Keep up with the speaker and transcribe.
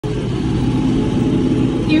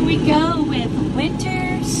Here we go with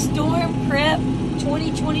Winter Storm Prep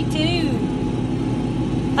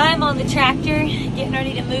 2022. I'm on the tractor getting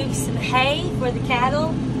ready to move some hay for the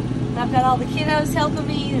cattle. I've got all the kiddos helping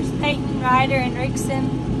me. There's Peyton, Ryder, and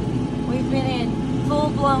Rickson. We've been in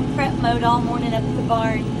full-blown prep mode all morning up at the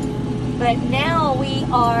barn. But now we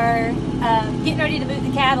are getting ready to move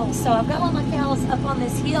the cattle. So I've got all my cows up on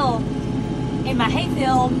this hill in my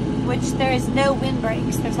hayfield, which there is no wind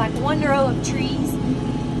breaks. There's like one row of trees.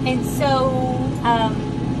 And so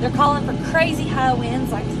they're calling for crazy high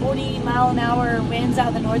winds, like 40-mile-an-hour winds out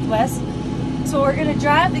of the northwest. So we're gonna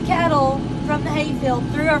drive the cattle from the hayfield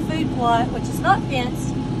through our food plot, which is not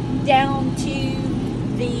fenced, down to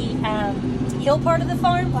the hill part of the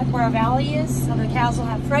farm, like where our valley is. So the cows will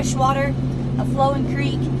have fresh water, a flowing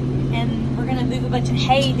creek, and we're gonna move a bunch of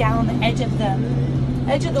hay down on the edge of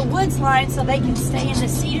the woods line so they can stay in the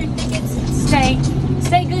cedar thickets and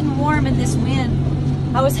stay good and warm in this wind.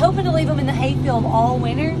 I was hoping to leave them in the hayfield all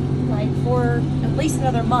winter, like for at least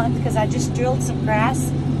another month, because I just drilled some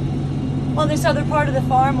grass on this other part of the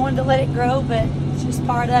farm. Wanted to let it grow, but it's just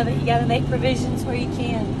part of it. You got to make provisions where you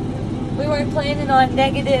can. We weren't planning on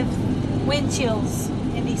negative wind chills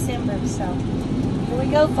in December, so here we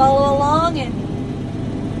go. Follow along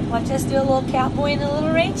and watch us do a little cowboy and a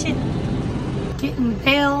little ranching. Getting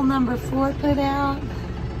bale number 4 put out.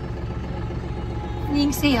 And you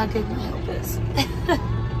can see how good my help is.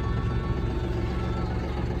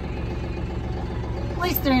 At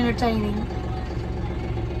least they're entertaining.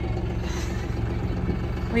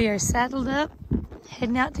 We are saddled up,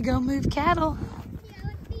 heading out to go move cattle.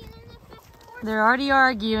 They're already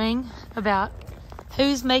arguing about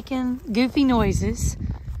who's making goofy noises.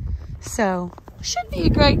 So, should be a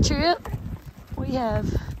great trip. We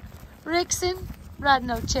have Rickson riding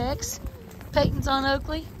no checks. Peyton's on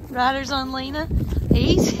Oakley. Ryder's on Lena.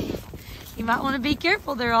 Easy. You might want to be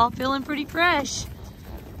careful. They're all feeling pretty fresh.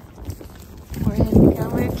 We're heading to go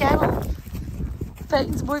move cattle.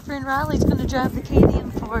 Peyton's boyfriend Riley's going to drive the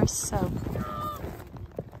canyon for us, so.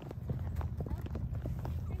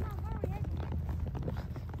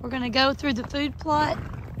 We're going to go through the food plot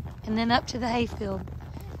and then up to the hayfield.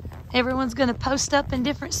 Everyone's going to post up in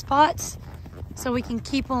different spots so we can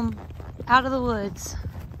keep them out of the woods.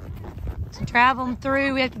 To drive them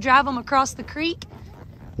through, we have to drive them across the creek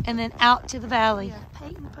and then out to the valley.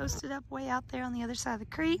 Peyton posted up way out there on the other side of the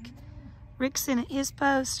creek. Rickson at his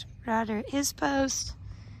post, Ryder at his post.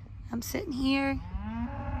 I'm sitting here.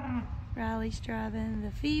 Riley's driving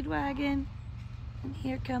the feed wagon, and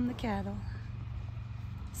here come the cattle.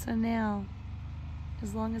 So now,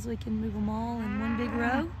 as long as we can move them all in one big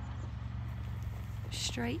row,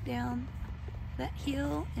 straight down that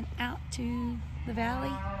hill and out to the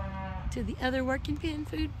valley, to the other working pen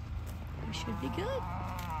food, we should be good.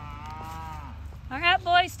 All right,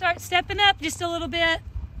 boys, start stepping up just a little bit.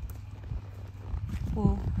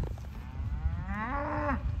 Whoa.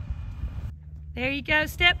 There you go,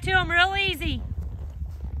 step to them real easy.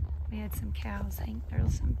 We had some calves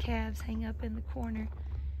some calves hang up in the corner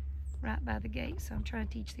right by the gate, so I'm trying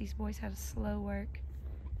to teach these boys how to slow work.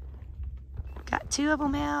 Got 2 of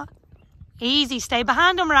them out. Easy, stay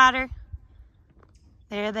behind them, Ryder.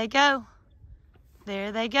 There they go.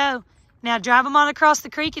 There they go. Now drive them on across the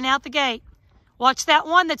creek and out the gate. Watch that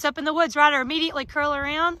one that's up in the woods, Ryder. Immediately curl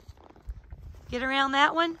around. Get around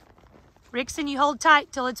that one. Rickson, you hold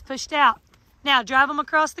tight till it's pushed out. Now drive them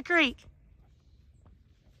across the creek.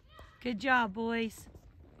 Good job, boys.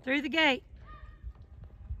 Through the gate.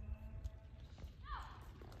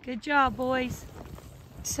 Good job, boys.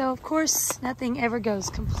 So, of course, nothing ever goes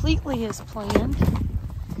completely as planned.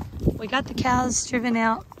 We got the cows driven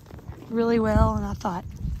out really well, and I thought,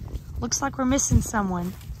 looks like we're missing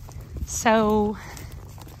someone. So,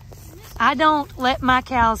 I don't let my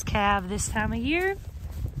cows calve this time of year.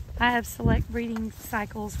 I have select breeding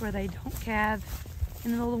cycles where they don't calve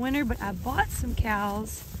in the middle of the winter, but I bought some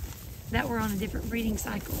cows that were on a different breeding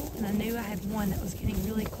cycle, and I knew I had one that was getting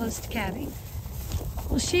really close to calving.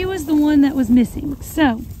 Well, she was the one that was missing.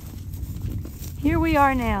 So, here we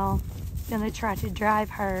are now, gonna try to drive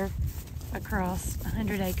her across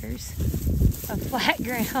 100 acres of flat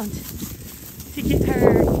ground to get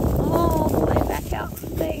her all the way back out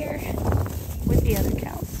there with the other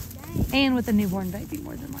cows and with a newborn baby,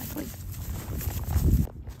 more than likely.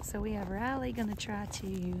 So we have Riley gonna try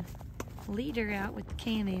to lead her out with the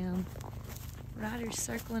Can-Am. Ryder's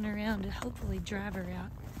circling around to hopefully drive her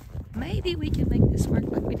out. Maybe we can make this work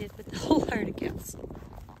like we did with the whole herd of cows.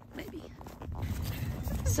 Maybe.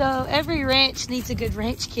 So every ranch needs a good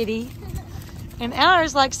ranch kitty, and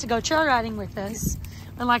ours likes to go trail riding with us.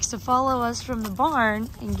 and likes to follow us from the barn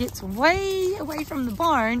and gets way away from the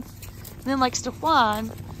barn and then likes to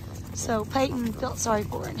whine. So Peyton felt sorry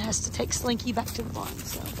for her and has to take Slinky back to the barn.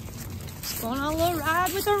 So just going on a little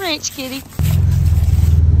ride with the ranch kitty.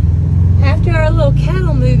 After our little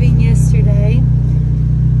cattle moving yesterday,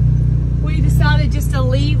 we decided just to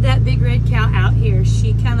leave that big red cow out here.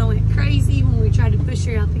 She kind of went crazy when we tried to push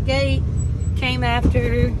her out the gate, came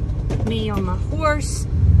after me on my horse,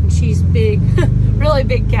 and she's big, really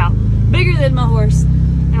big cow, bigger than my horse.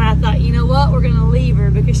 And I thought, you know what, we're gonna leave her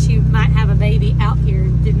because she might have a baby out here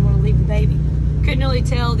and didn't want to leave the baby. Couldn't really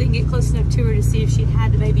tell, didn't get close enough to her to see if she'd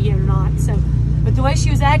had the baby yet or not. So, but the way she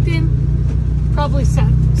was acting, probably so.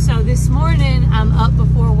 So this morning, I'm up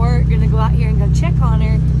before work, gonna go out here and go check on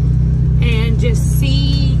her and just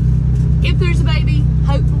see if there's a baby.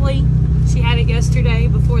 Hopefully. She had it yesterday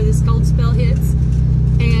before this cold spell hits.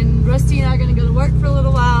 And Rusty and I are gonna go to work for a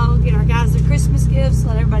little while, get our guys their Christmas gifts,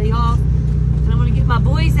 let everybody off. And I'm gonna get my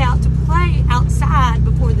boys out to play outside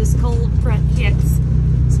before this cold front hits.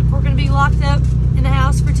 So if we're gonna be locked up in the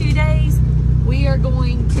house for 2 days, we are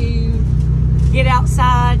going to get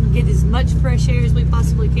outside and get as much fresh air as we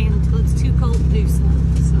possibly can until it's too cold to do so.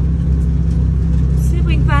 So let's see if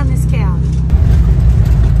we can find this cow.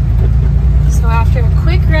 So after a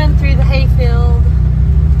quick run through the hayfield,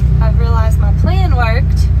 I've realized my plan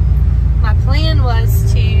worked. My plan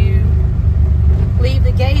was to leave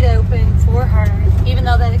the gate open for her, even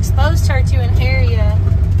though that exposed her to an area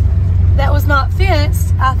that was not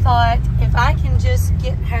fenced. I thought if I can just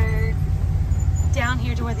get her down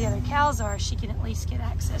here to where the other cows are, she can at least get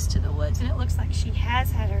access to the woods. And it looks like she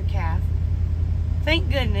has had her calf,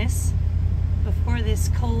 thank goodness, before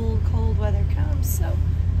this cold weather comes. So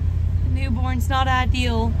the newborn's not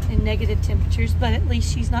ideal in negative temperatures, but at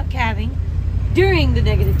least she's not calving during the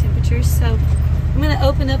negative temperatures. So I'm gonna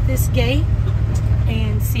open up this gate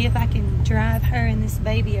and see if I can drive her and this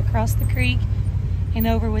baby across the creek and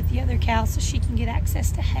over with the other cows so she can get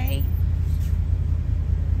access to hay.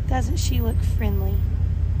 Doesn't she look friendly?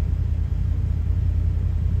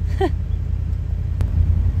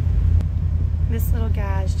 This little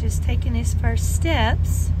guy's just taking his first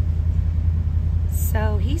steps,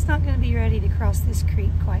 so he's not going to be ready to cross this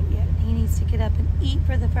creek quite yet. He needs to get up and eat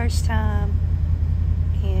for the first time,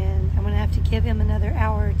 and I'm going to have to give him another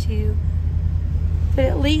hour or two. But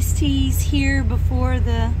at least he's here before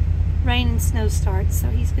the rain and snow starts, so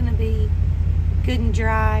he's going to be good and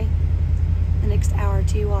dry the next hour or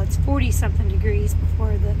two while it's 40-something degrees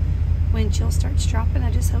before the wind chill starts dropping.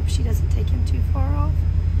 I just hope she doesn't take him too far off.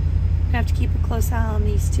 I'm going to have to keep a close eye on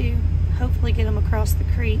these two. Hopefully get them across the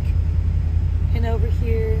creek and over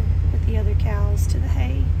here with the other cows to the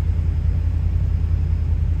hay.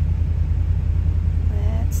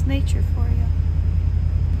 That's nature for you.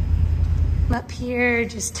 I'm up here,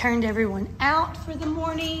 just turned everyone out for the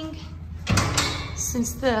morning.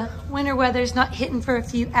 Since the winter weather's not hitting for a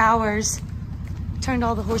few hours, turned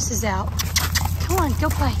all the horses out. Come on, go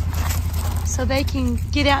play. So they can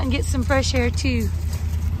get out and get some fresh air too.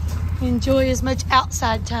 Enjoy as much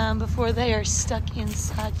outside time before they are stuck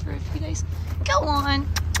inside for a few days. Go on.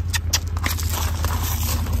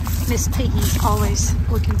 Miss Piggy's always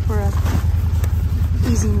looking for a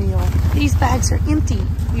easy meal. These bags are empty,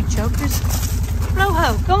 you jokers.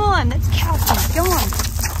 Rojo, go on, that's cow food. Go on.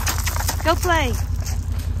 Go play.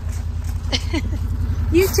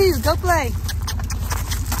 You too, go play.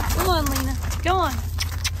 Go on, Lena, go on.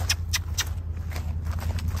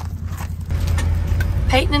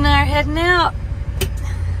 Peyton and I are heading out.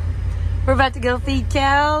 We're about to go feed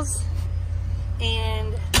cows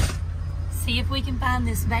and see if we can find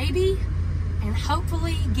this baby and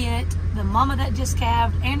hopefully get the mama that just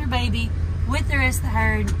calved and her baby with the rest of the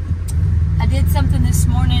herd. I did something this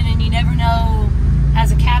morning, and you never know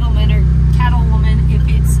as a cattleman or cattlewoman if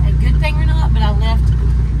it's a good thing or not, but I left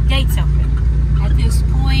gates open. At this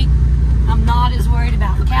point, I'm not as worried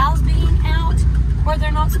about cows being out where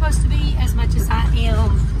they're not supposed to be as much as I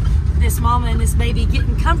am this mama and this baby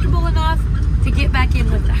getting comfortable enough to get back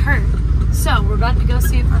in with the herd. So we're about to go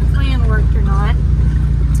see if our plan worked or not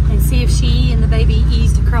and see if she and the baby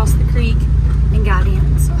eased across the creek and got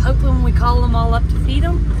in. So hopefully when we call them all up to feed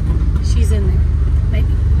them, she's in there.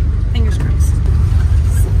 Maybe. Fingers crossed.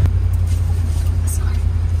 Sorry.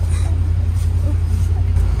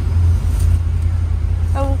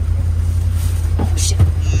 Oh. Oh shit.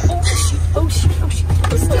 Oh shoot. Oh shoot. Oh shoot.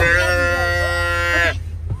 Okay.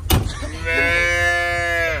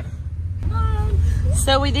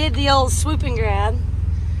 So we did the old swoop and grab.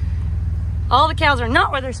 All the cows are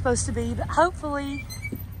not where they're supposed to be, but hopefully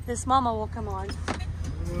this mama will come on.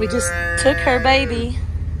 We just took her baby.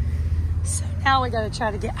 So Now we gotta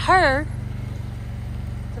try to get her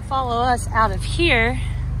to follow us out of here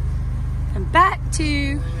and back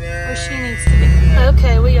to where she needs to be.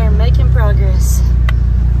 Okay, we are making progress.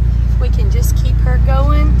 If we can just keep her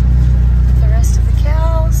going with the rest of the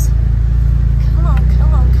cows. Come on,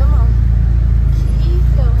 come on, come on.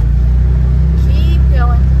 Keep going. Keep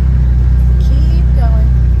going. Keep going.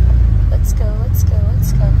 Let's go, let's go,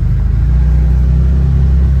 let's go.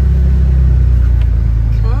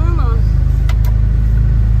 Come on.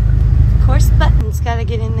 Of course, Button's got to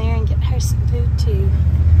get in there and get her some food too.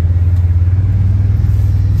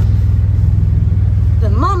 The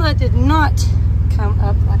mama did not come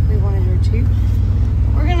up like we wanted her to.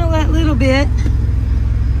 We're gonna let Little Bit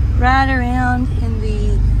ride around in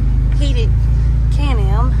the heated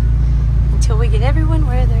Can-Am until we get everyone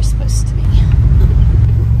where they're supposed to be.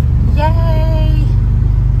 Yay!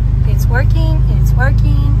 It's working, it's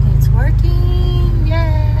working, it's working.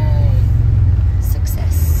 Yay!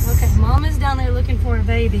 Success. Okay, Mama's down there looking for a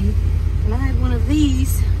baby, and I had one of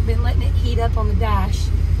these, been letting it heat up on the dash.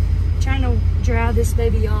 Trying to dry this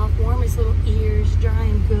baby off, warm his little ears, dry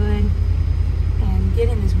him good, and get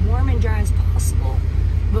him as warm and dry as possible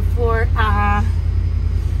before I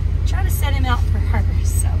try to set him out for her.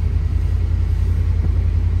 So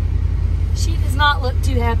she does not look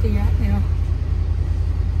too happy right now.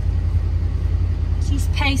 She's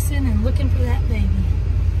pacing and looking for that baby.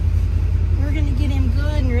 We're gonna get him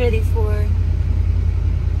good and ready for her,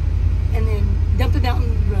 and then dump him out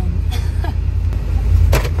and run.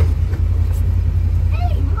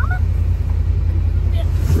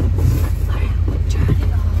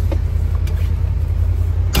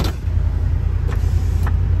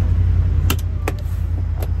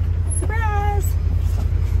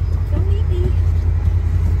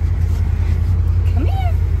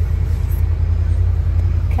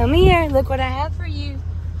 Come here, look what I have for you.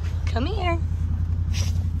 Come here.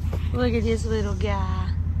 Look at this little guy.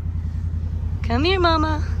 Come here,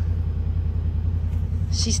 Mama.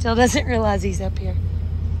 She still doesn't realize he's up here.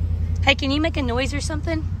 Hey, can you make a noise or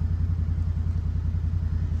something?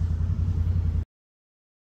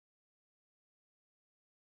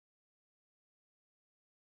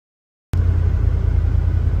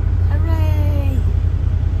 Hooray!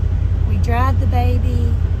 We dried the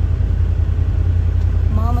baby.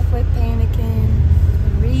 Mama quit panicking,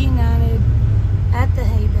 reunited at the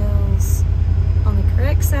hay bales on the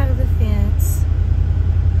correct side of the fence.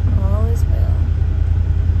 All is well.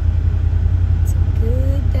 It's a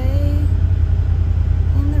good day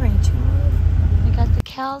in the ranching world. We got the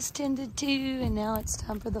cows tended to, and now it's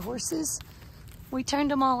time for the horses. We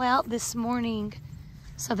turned them all out this morning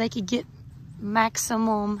so they could get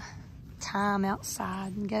maximum time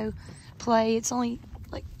outside and go play. It's only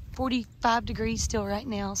 45 degrees still right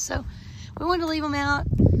now, so we wanted to leave them out,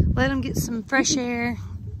 let them get some fresh air,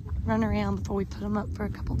 run around before we put them up for a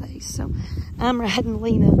couple days. So I'm riding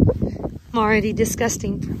Lena. I'm already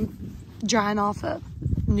disgusting from drying off a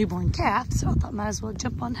newborn calf, so I thought might as well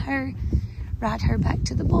jump on her, ride her back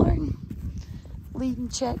to the barn, leading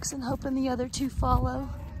checks and hoping the other two follow.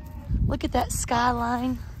 Look at that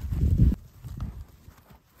skyline.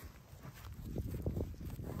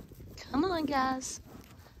 Come on, guys.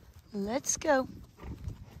 Let's go.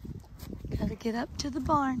 Gotta get up to the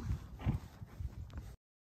barn.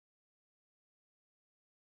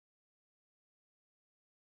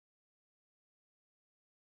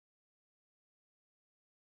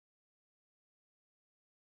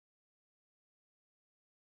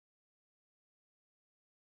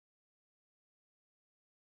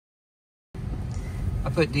 I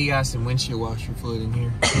put de-ice and windshield washer fluid in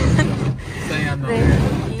here. Say I'm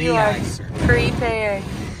not de-icer. Prepared.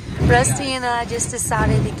 Rusty and I just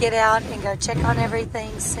decided to get out and go check on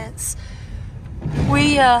everything since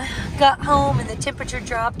we got home and the temperature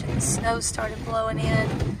dropped and the snow started blowing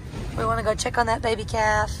in. We want to go check on that baby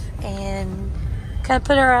calf and kind of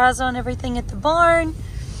put our eyes on everything at the barn.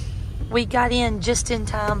 We got in just in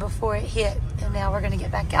time before it hit, and now we're going to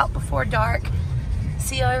get back out before dark,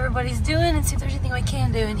 see how everybody's doing, and see if there's anything we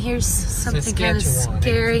can do. And here's something kind of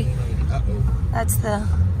scary. That's the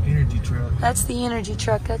energy truck. That's the energy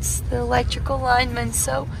truck. That's the electrical lineman.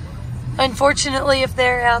 So unfortunately, if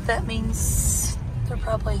they're out, that means they're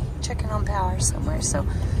probably checking on power somewhere. So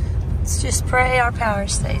let's just pray our power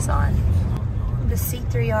stays on. The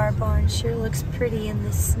C3R barn sure looks pretty in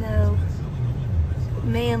the snow.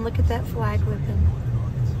 Man, look at that flag whipping.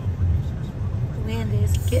 The wind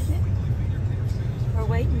is getting it. We're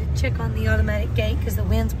waiting to check on the automatic gate because the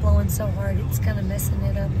wind's blowing so hard it's kind of messing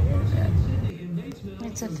it up a little bit.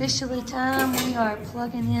 It's officially time. We are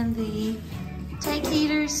plugging in the tank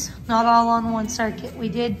heaters, not all on one circuit. We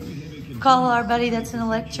did call our buddy that's an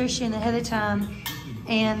electrician ahead of time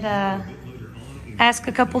and ask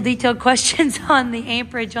a couple detailed questions on the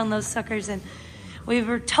amperage on those suckers. And we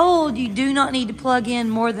were told you do not need to plug in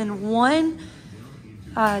more than one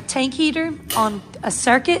tank heater on a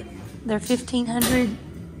circuit. They're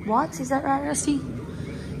 1,500 watts. Is that right, Rusty?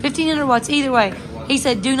 1,500 watts. Either way, he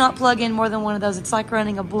said do not plug in more than one of those. It's like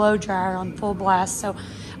running a blow dryer on full blast. So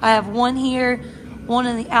I have one here, one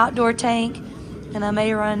in the outdoor tank, and I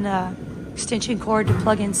may run extension cord to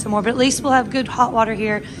plug in some more. But at least we'll have good hot water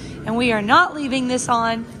here. And we are not leaving this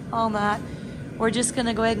on all night. We're just going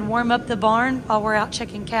to go ahead and warm up the barn while we're out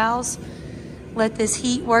checking cows. Let this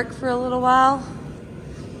heat work for a little while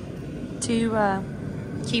to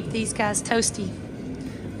keep these guys toasty.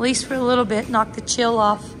 At least for a little bit, knock the chill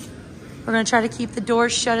off. We're going to try to keep the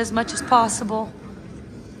doors shut as much as possible.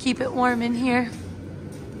 Keep it warm in here.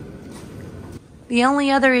 The only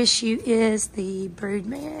other issue is the brood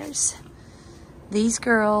mares. These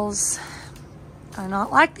girls are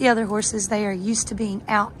not like the other horses. They are used to being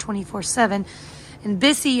out 24/7. And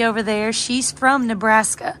Bissy over there, she's from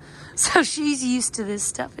Nebraska. So she's used to this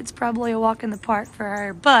stuff. It's probably a walk in the park for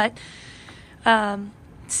her. But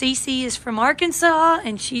Cece is from Arkansas,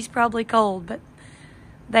 and she's probably cold. But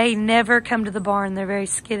they never come to the barn. They're very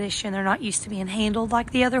skittish, and they're not used to being handled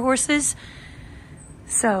like the other horses.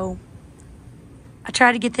 So I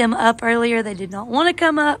tried to get them up earlier. They did not want to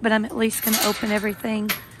come up, but I'm at least going to open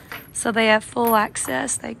everything so they have full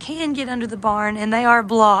access. They can get under the barn, and they are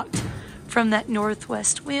blocked from that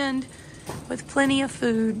northwest wind with plenty of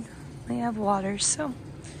food. They have water, so I'm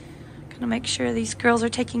going to make sure these girls are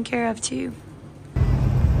taken care of too.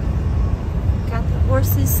 Got the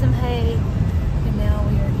horses some hay, and now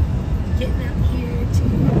we are getting out here to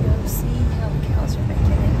go see how the cows are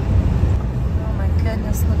making it. Oh my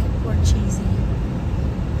goodness, look at poor Cheesy.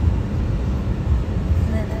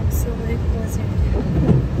 And an absolute blizzard.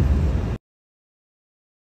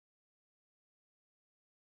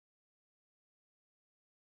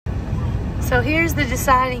 So here's the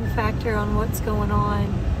deciding factor on what's going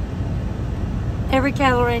on. Every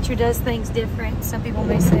cattle rancher does things different. Some people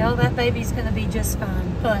may say, oh, that baby's gonna be just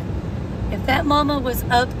fine. But if that mama was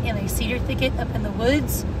up in a cedar thicket up in the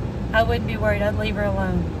woods, I wouldn't be worried. I'd leave her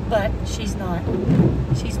alone. But she's not.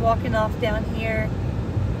 She's walking off down here.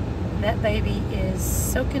 That baby is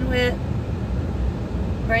soaking wet,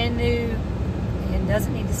 brand new, and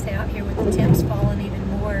doesn't need to stay out here with the temps falling even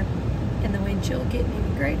more and the wind chill getting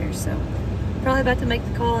even greater. So probably about to make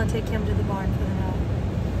the call and take him to the barn for the night.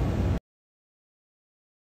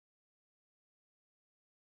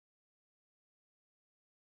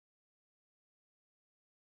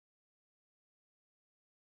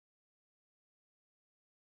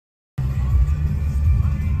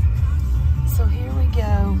 So here we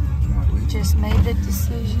go. We just made the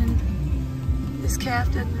decision. This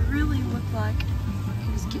calf doesn't really look like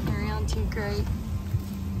he was getting around too great.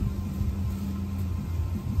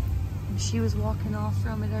 She was walking off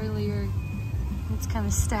from it earlier. It's kind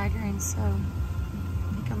of staggering, so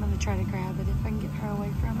I think I'm going to try to grab it if I can get her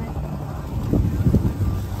away from it.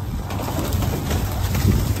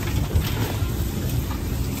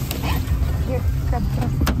 Here, grab the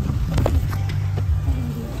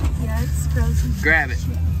yeah, it's frozen. Grab it.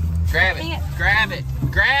 Grab it. Grab it.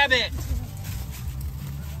 Grab it.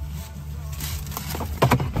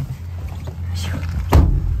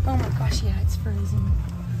 Oh my gosh, yeah, it's frozen.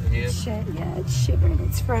 It's yeah, it's shivering.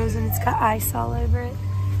 It's frozen. It's got ice all over it.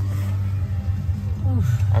 Oof.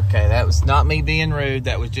 Okay, that was not me being rude.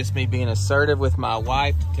 That was just me being assertive with my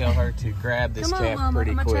wife to tell her to grab this calf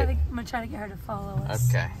pretty quick. I'm gonna try to get her to follow us.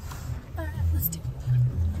 Okay. All right, let's do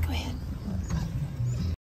it. Go ahead.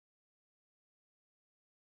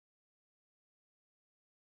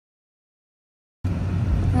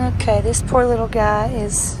 Okay, this poor little guy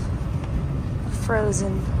is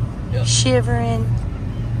frozen, shivering.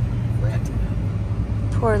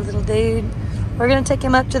 Poor little dude. We're gonna take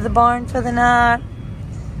him up to the barn for the night.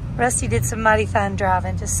 Rusty did some mighty fine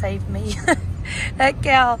driving to save me. That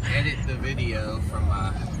cow. Edit the video from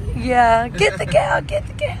my... Yeah, get the cow, get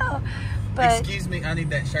the cow. But excuse me, I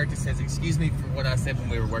need that shirt that says, excuse me for what I said when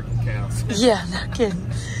we were working cows. Yeah, no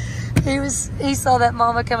kidding. He saw that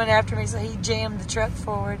mama coming after me, so he jammed the truck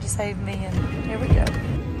forward to save me, and here we go.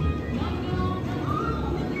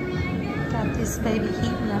 Got this baby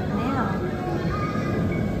heating up now.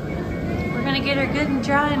 We're gonna get her good and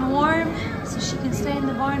dry and warm so she can stay in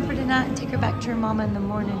the barn for tonight and take her back to her mama in the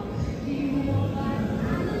morning.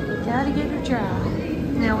 Gotta get her dry.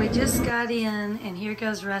 Now we just got in, and here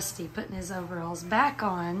goes Rusty putting his overalls back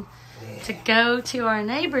on to go to our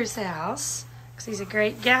neighbor's house, because he's a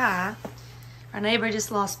great guy. Our neighbor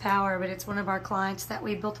just lost power, but it's one of our clients that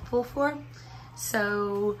we built a pool for.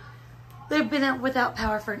 So they've been out without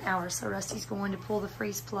power for an hour. So Rusty's going to pull the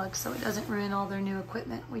freeze plug so it doesn't ruin all their new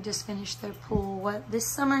equipment. We just finished their pool, what, this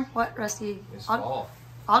summer? What, Rusty? It's fall.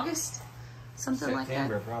 August? Something September, like that.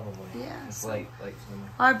 September, probably. Yeah. It's So late summer.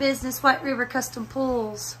 our business, White River Custom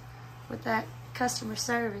Pools, with that customer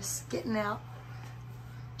service, getting out,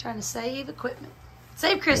 trying to save equipment.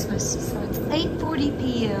 Save Christmas. So it's 8:40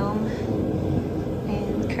 p.m.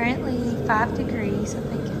 and currently 5 degrees. I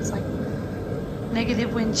think it's like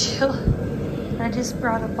negative wind chill. I just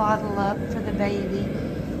brought a bottle up for the baby,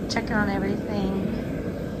 checking on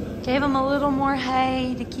everything. Gave him a little more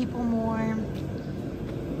hay to keep him warm.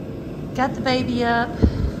 Got the baby up.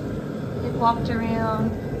 It walked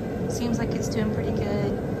around. Seems like it's doing pretty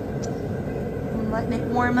good. I'm letting it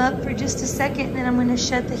warm up for just a second, and then I'm going to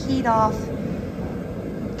shut the heat off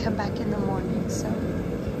and come back in the morning. So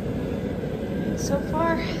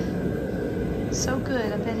far, so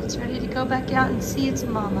good. I bet it's ready to go back out and see its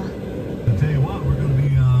mama. I'll tell you what, we're going to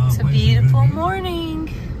be... It's a beautiful morning.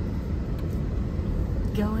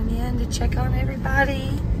 Going in to check on everybody.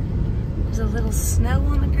 There's a little snow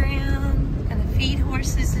on the ground. Gonna feed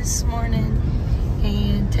horses this morning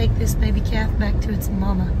and take this baby calf back to its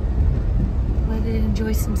mama. Let it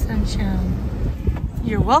enjoy some sunshine.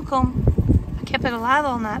 You're welcome. I kept it alive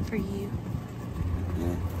all night for you.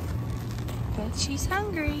 Bet she's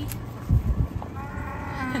hungry.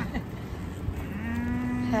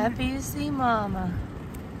 Happy to see mama.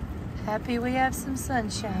 Happy we have some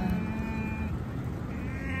sunshine.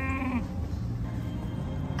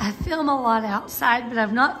 I film a lot outside, but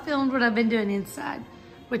I've not filmed what I've been doing inside,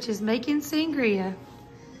 which is making sangria,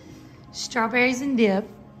 strawberries and dip,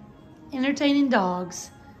 entertaining dogs,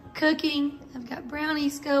 cooking. I've got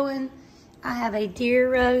brownies going. I have a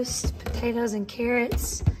deer roast, potatoes and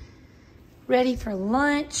carrots, ready for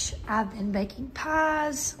lunch. I've been baking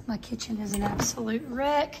pies. My kitchen is an absolute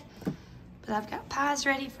wreck, but I've got pies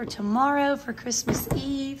ready for tomorrow for Christmas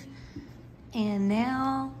Eve. And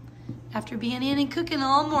now, after being in and cooking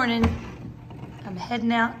all morning, I'm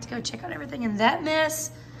heading out to go check out everything. And that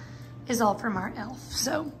mess is all from our elf.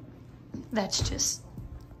 So that's just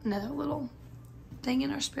another little thing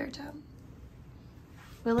in our spare time.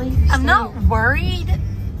 Willie? I'm not worried,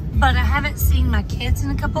 but I haven't seen my kids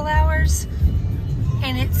in a couple hours.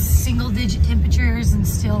 And it's single-digit temperatures and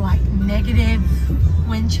still like negative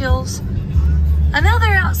wind chills. I know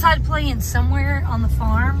they're outside playing somewhere on the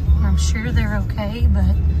farm. And I'm sure they're okay,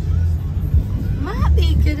 but might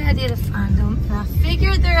be a good idea to find them. And I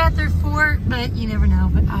figured they're at their fort, but you never know.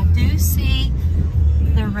 But I do see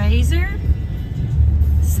the razor.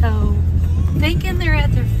 So, thinking they're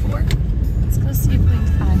at their fort. Let's go see if we can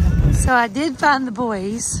find them. So I did find the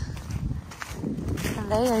boys.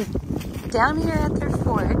 And they are down here at their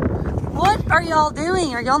fort. What are y'all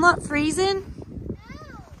doing? Are y'all not freezing?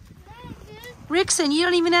 No. Rickson, you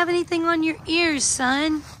don't even have anything on your ears,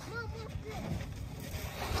 son.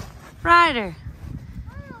 Ryder,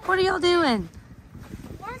 what are y'all doing?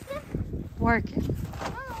 Working.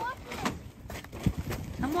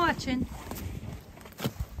 I'm watching.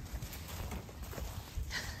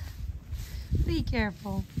 Be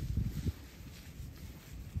careful.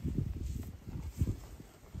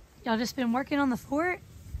 Y'all just been working on the fort?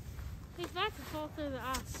 He's about to fall through the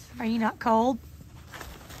ice. Are you not cold?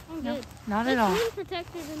 I'm No, good. not at all. There's wind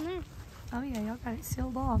protectors in there. Oh yeah, y'all got it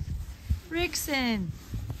sealed off. Rickson.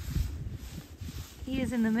 He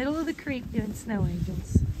is in the middle of the creek doing snow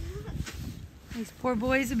angels. These poor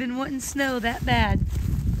boys have been wanting snow that bad.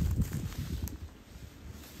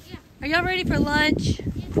 Yeah. Are y'all ready for lunch?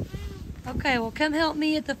 Yes, ma'am. Okay, well come help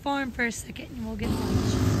me at the farm for a second and we'll get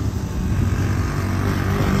lunch.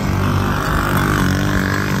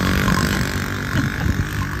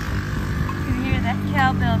 You can hear that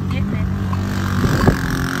cowbell getting it.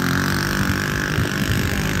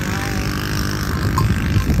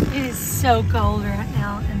 It is so cold right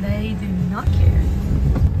now and they do not care.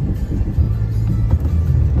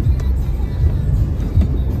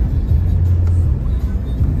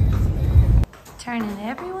 Turning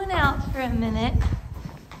everyone out for a minute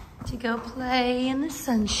to go play in the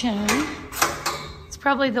sunshine. It's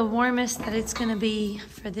probably the warmest that it's gonna be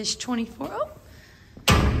for this 24,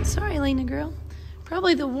 oh, sorry Lena girl.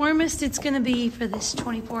 Probably the warmest it's gonna be for this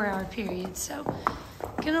 24-hour period. So,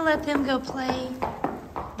 gonna let them go play,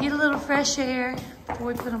 get a little fresh air before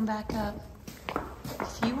we put them back up.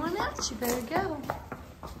 If you want out, you better go.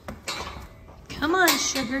 Come on,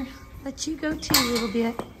 sugar, let you go too a little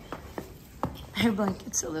bit. Her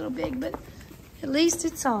blanket's a little big, but at least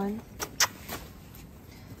it's on.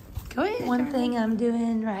 Go ahead. One thing I'm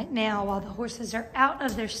doing right now while the horses are out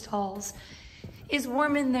of their stalls is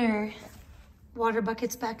warming their water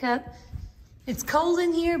buckets back up. It's cold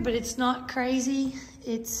in here, but it's not crazy.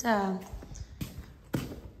 It's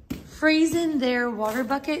freezing their water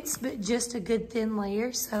buckets, but just a good thin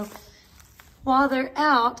layer. So while they're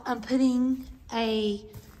out, I'm putting a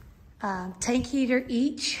tank heater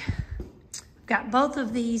each. Got both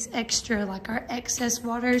of these extra, like our excess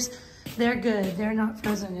waters. They're good, they're not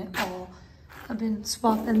frozen at all. I've been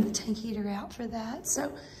swapping the tank heater out for that. So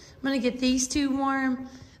I'm gonna get these two warm,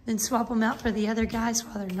 then swap them out for the other guys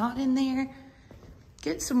while they're not in there.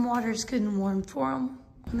 Get some waters good and warm for them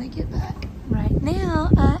when they get back. Right now,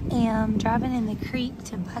 I am driving in the creek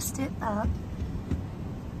to bust it up.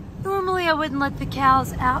 Normally I wouldn't let the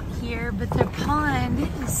cows out here, but their pond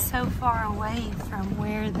is so far away from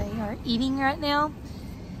where they are eating right now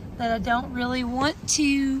that I don't really want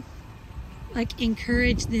to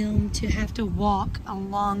encourage them to have to walk a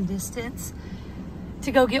long distance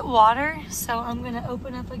to go get water. So I'm gonna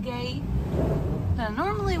open up a gate that I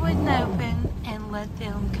normally wouldn't open and let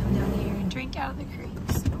them come down here and drink out of the creek.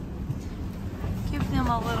 So give them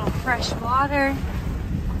a little fresh water.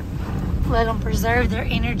 Let them preserve their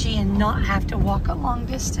energy and not have to walk a long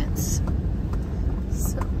distance.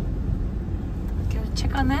 So, gotta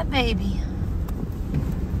check on that baby.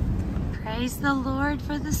 Praise the Lord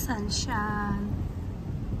for the sunshine.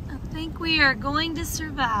 I think we are going to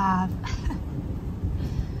survive.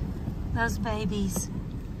 Those babies.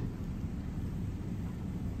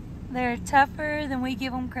 They're tougher than we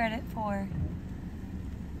give them credit for.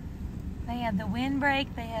 They had the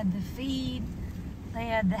windbreak, they had the feed, they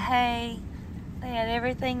had the hay, they had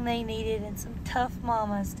everything they needed and some tough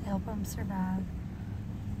mamas to help them survive.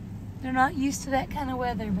 They're not used to that kind of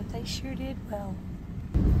weather, but they sure did well.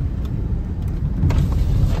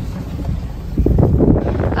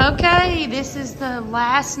 Okay, this is the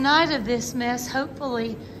last night of this mess,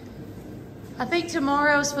 hopefully. I think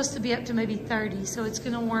tomorrow is supposed to be up to maybe 30, so it's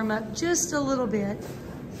gonna warm up just a little bit.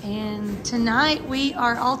 And tonight we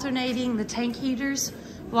are alternating the tank heaters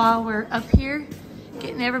while we're up here,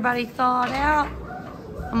 getting everybody thawed out.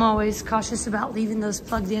 I'm always cautious about leaving those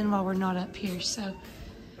plugged in while we're not up here. So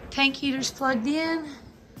tank heaters plugged in.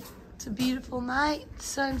 It's a beautiful night, the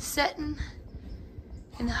sun's setting.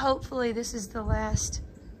 And hopefully this is the last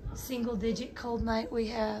single-digit cold night we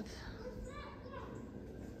have.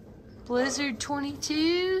 Blizzard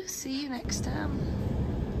 22, see you next time.